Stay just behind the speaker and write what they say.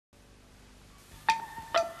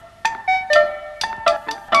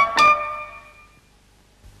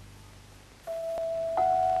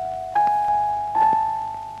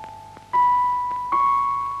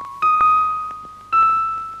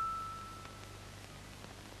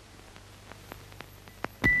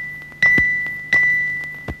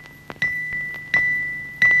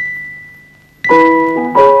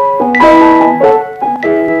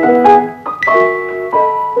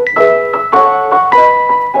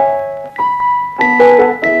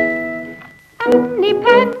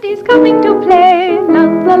Pandy's coming to play. La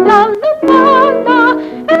la la la la la.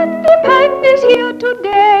 Andy Pandy's here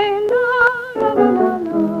today. La la la la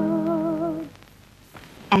la.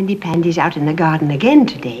 Andy Pandy's out in the garden again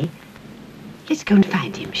today. Let's go and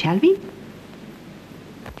find him, shall we?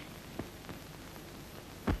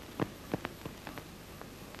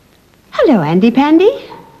 Hello, Andy Pandy.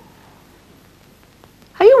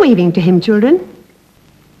 Are you waving to him, children?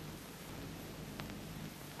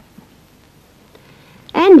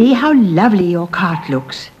 Andy, how lovely your cart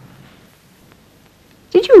looks.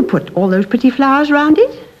 Did you put all those pretty flowers round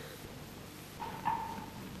it?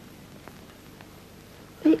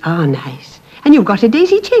 They are nice. And you've got a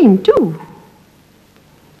daisy chain, too.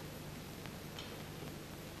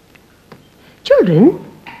 Children,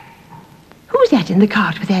 who's that in the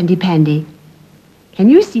cart with Andy Pandy? Can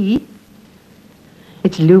you see?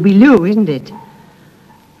 It's Looby Loo, isn't it?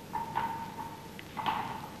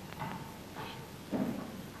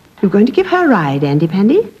 You're going to give her a ride, Andy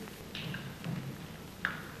Pandy?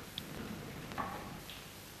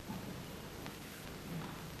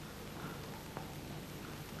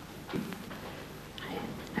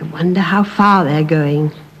 I wonder how far they're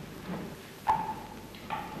going.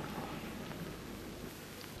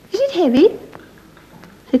 Is it heavy?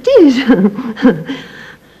 It is.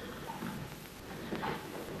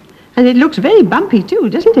 And it looks very bumpy too,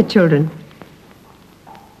 doesn't it, children?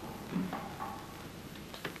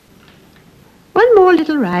 One more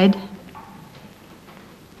little ride.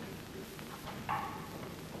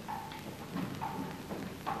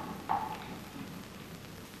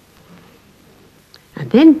 And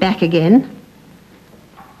then back again.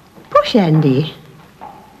 Push, Andy.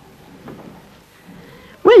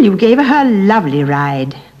 Well, you gave her a lovely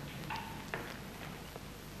ride.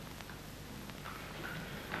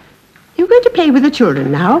 You're going to play with the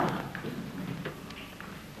children now.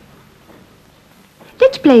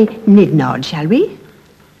 Let's play Nid-Nod, shall we?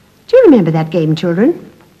 Do you remember that game,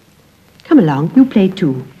 children? Come along, you play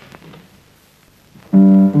too.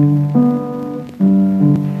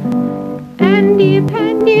 Andy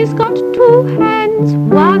Pandy's got two hands,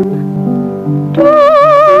 one,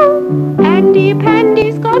 two. Andy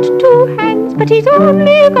Pandy's got two hands, but he's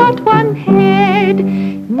only got one head.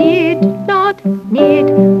 Nid-Nod,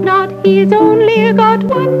 Nid-Nod, he's only got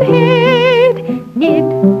one head.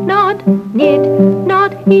 Nid-Nod,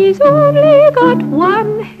 Nid-Nod, he's only got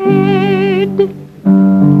one head.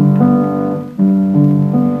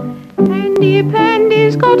 Andy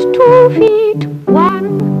Pandy's got 2 feet,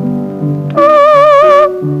 1,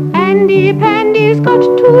 2. Andy Pandy's got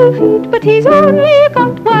 2 feet, but he's only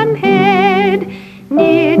got one head.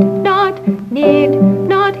 Nid-Nod,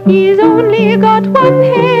 Nid-Nod, he's only got one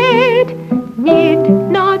head.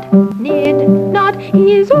 Nid-Nod, Nid-Nod,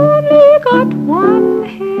 he's only got one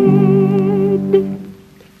head.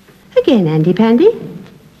 Again, Andy Pandy.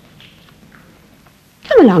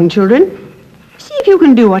 Come along, children. See if you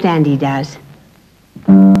can do what Andy does.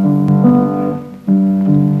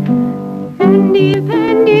 Andy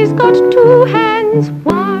Pandy's got 2 hands,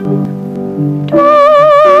 1, 2.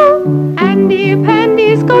 Andy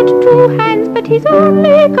Pandy's got 2 hands, but he's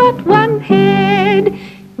only got one head.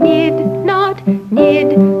 Nid-Nod,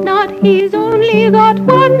 Nid-Nod, he's only got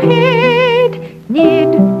one head.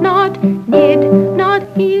 Nid-Nod, Nid-Nod,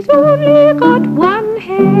 he's only got one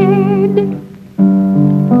head.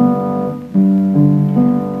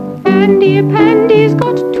 Andy Pandy's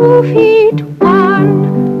got 2 feet,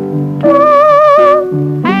 1,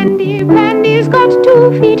 2. Andy Pandy's got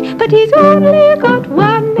 2 feet, but he's only got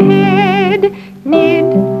one head.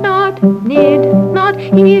 Nid-Nod, Nid-Nod,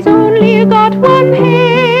 he's only got one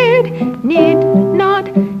head.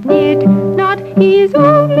 Nid-Nod, Nid-Nod, he's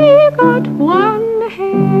only got one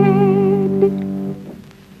head.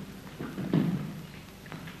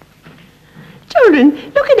 Children,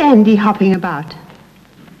 look at Andy hopping about.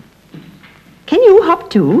 Can you hop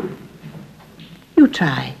too? You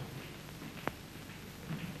try.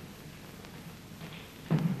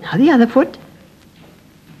 Now the other foot.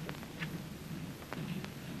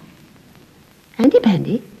 Andy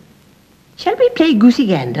Pandy, shall we play Goosey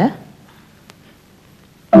Gander?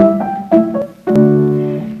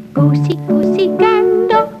 Goosey, goosey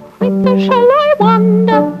gander, whither shall I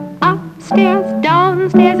wander? Upstairs,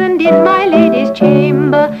 downstairs, and in my lady's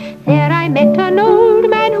chamber. There I met an old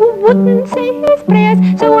man who wouldn't say his prayers,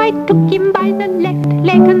 so I took him by the left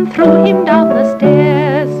leg and threw him down the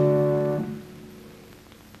stairs.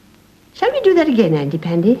 Shall we do that again, Andy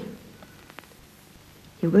Pandy?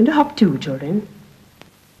 You're going to hop too, children.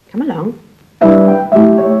 Come along.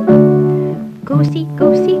 Goosey,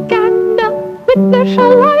 goosey gander, whither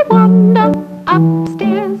shall I wander?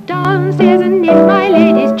 Upstairs, downstairs, and in my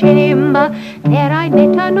lady's chamber.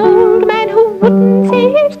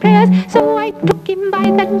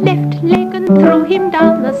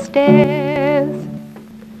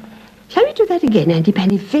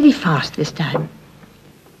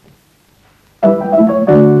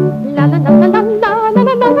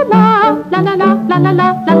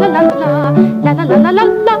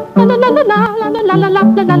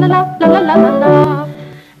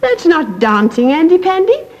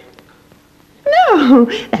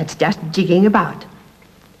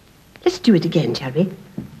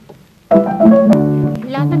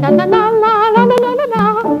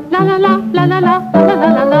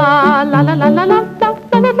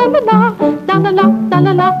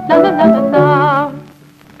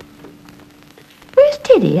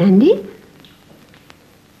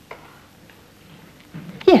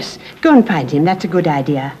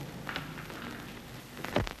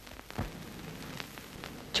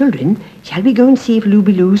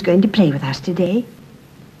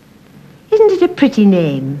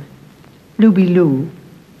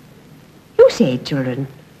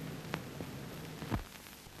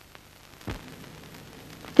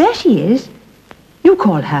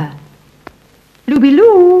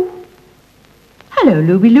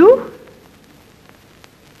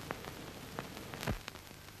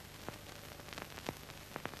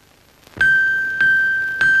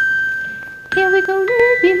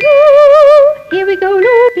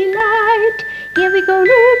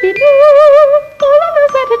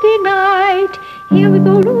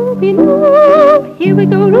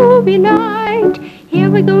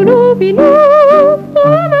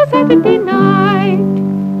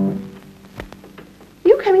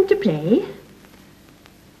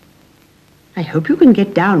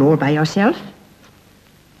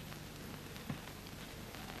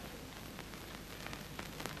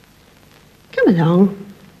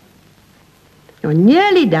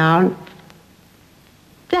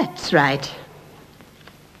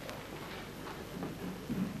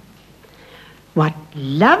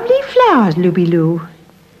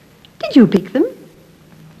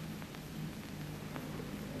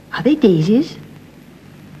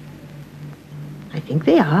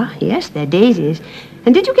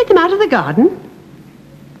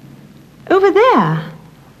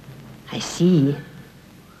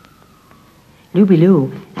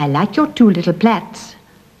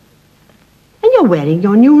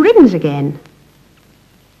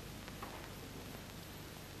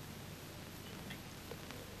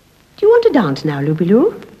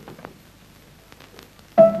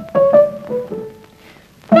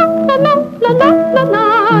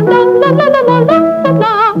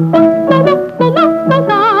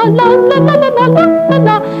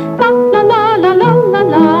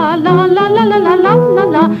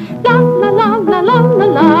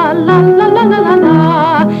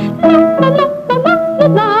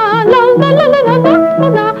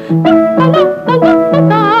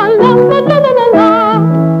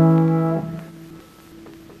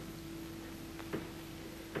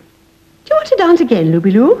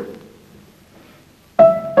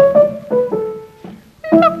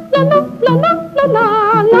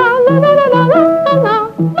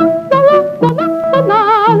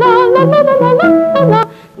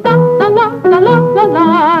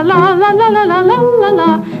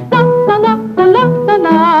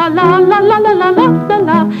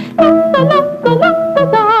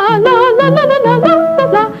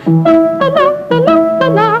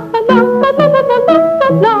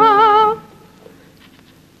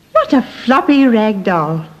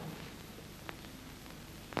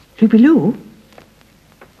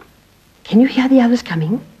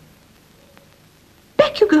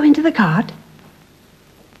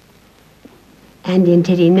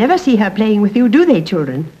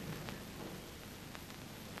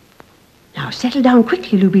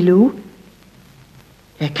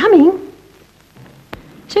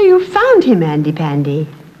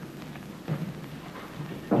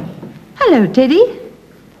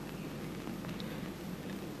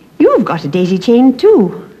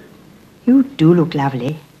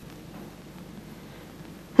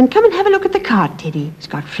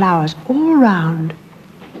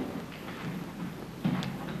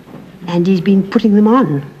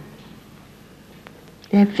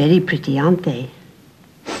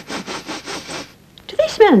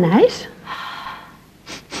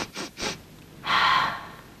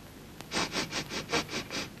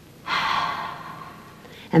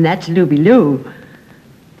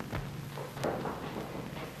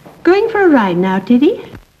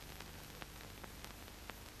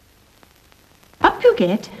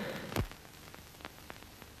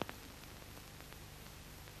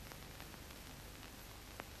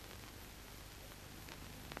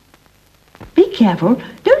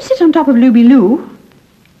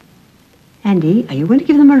 Pandy, are you going to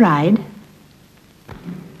give them a ride?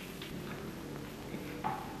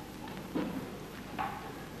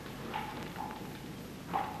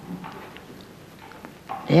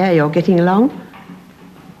 There, you're getting along.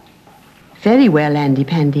 Very well, Andy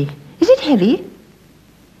Pandy. Is it heavy?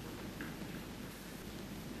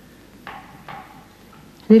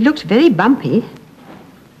 And it looks very bumpy.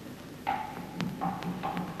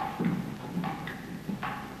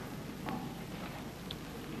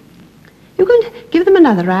 You're going to give them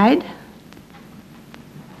another ride?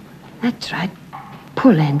 That's right.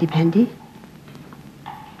 Pull, Andy Pandy.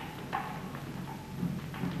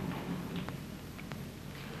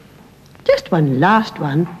 Just one last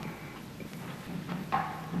one.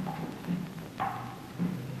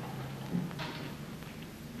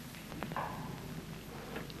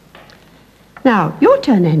 Now, your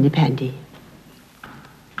turn, Andy Pandy.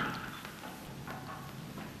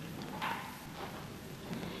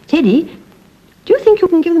 Teddy, do you think you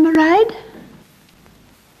can give them a ride?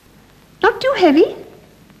 Not too heavy?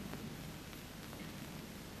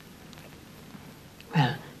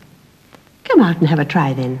 Well, come out and have a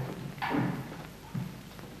try then.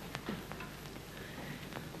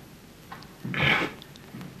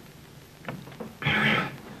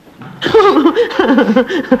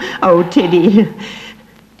 Oh, Teddy.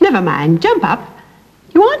 Never mind. Jump up.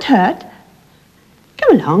 You aren't hurt.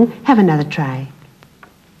 Come along. Have another try.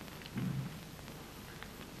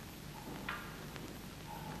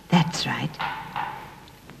 That's right.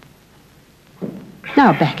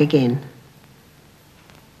 Now back again.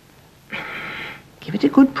 Give it a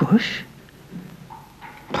good push.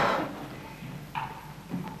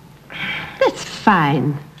 That's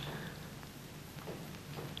fine.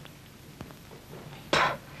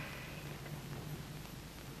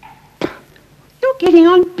 Getting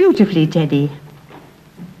on beautifully, Teddy.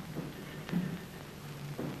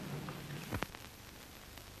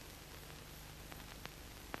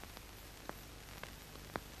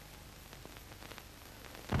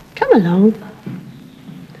 Come along.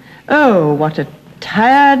 Oh, what a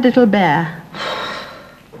tired little bear.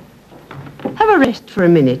 Have a rest for a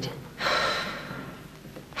minute.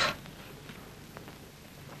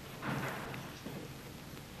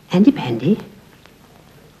 Andy Pandy.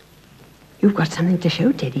 You've got something to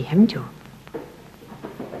show Teddy, haven't you?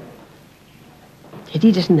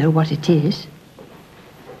 Teddy doesn't know what it is.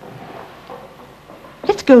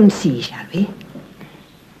 Let's go and see, shall we?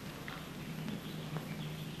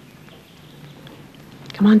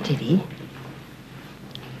 Come on, Teddy.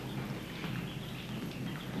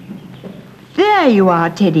 There you are,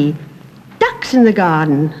 Teddy. Ducks in the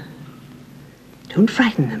garden. Don't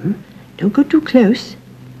frighten them. Don't go too close.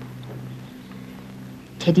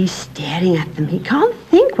 Teddy's staring at them. He can't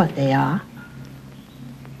think what they are.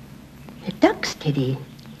 They're ducks, Teddy.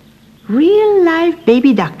 Real live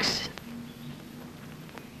baby ducks.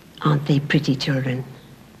 Aren't they pretty, children?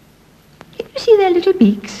 Can you see their little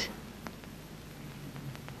beaks?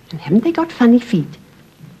 And haven't they got funny feet?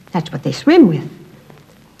 That's what they swim with.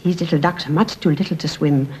 These little ducks are much too little to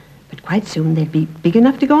swim, but quite soon they'll be big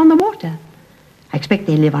enough to go on the water. I expect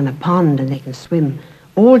they live on a pond and they can swim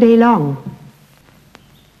all day long.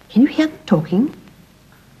 Can you hear them talking?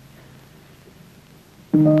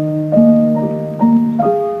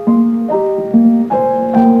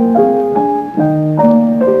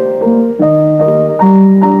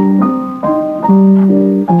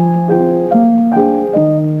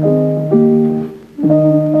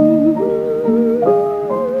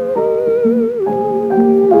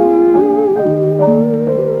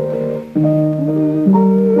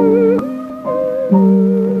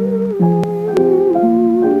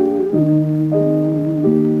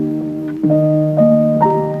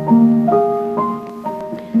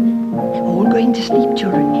 To sleep,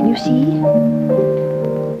 children, can you see?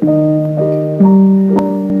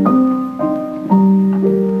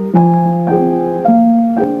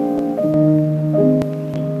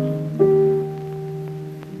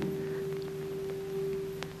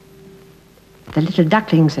 The little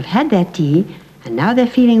ducklings have had their tea and now they're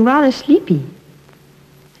feeling rather sleepy.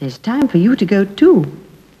 It's time for you to go too.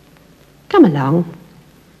 Come along.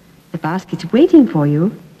 The basket's waiting for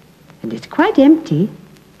you and it's quite empty.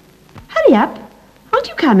 Hurry up. Aren't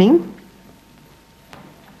you coming?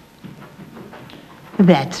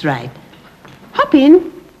 That's right. Hop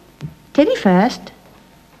in. Teddy first.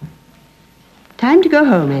 Time to go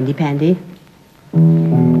home, Andy Pandy.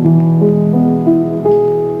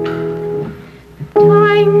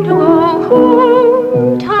 Time to go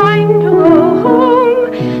home. Time to go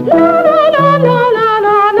home. La la la la la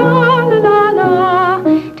la la la la.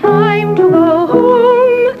 Time to go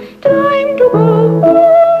home. Time to go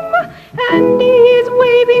home. And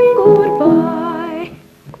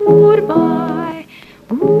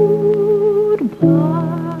Goodbye.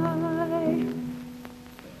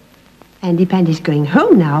 Pandy's going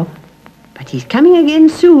home now, but he's coming again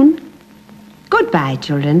soon. Goodbye,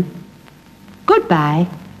 children. Goodbye.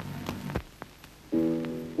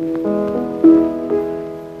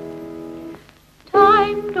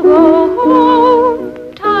 Time to go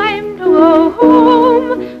home, time to go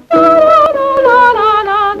home. La la la la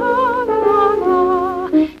la la la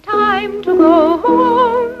la. Time to go home.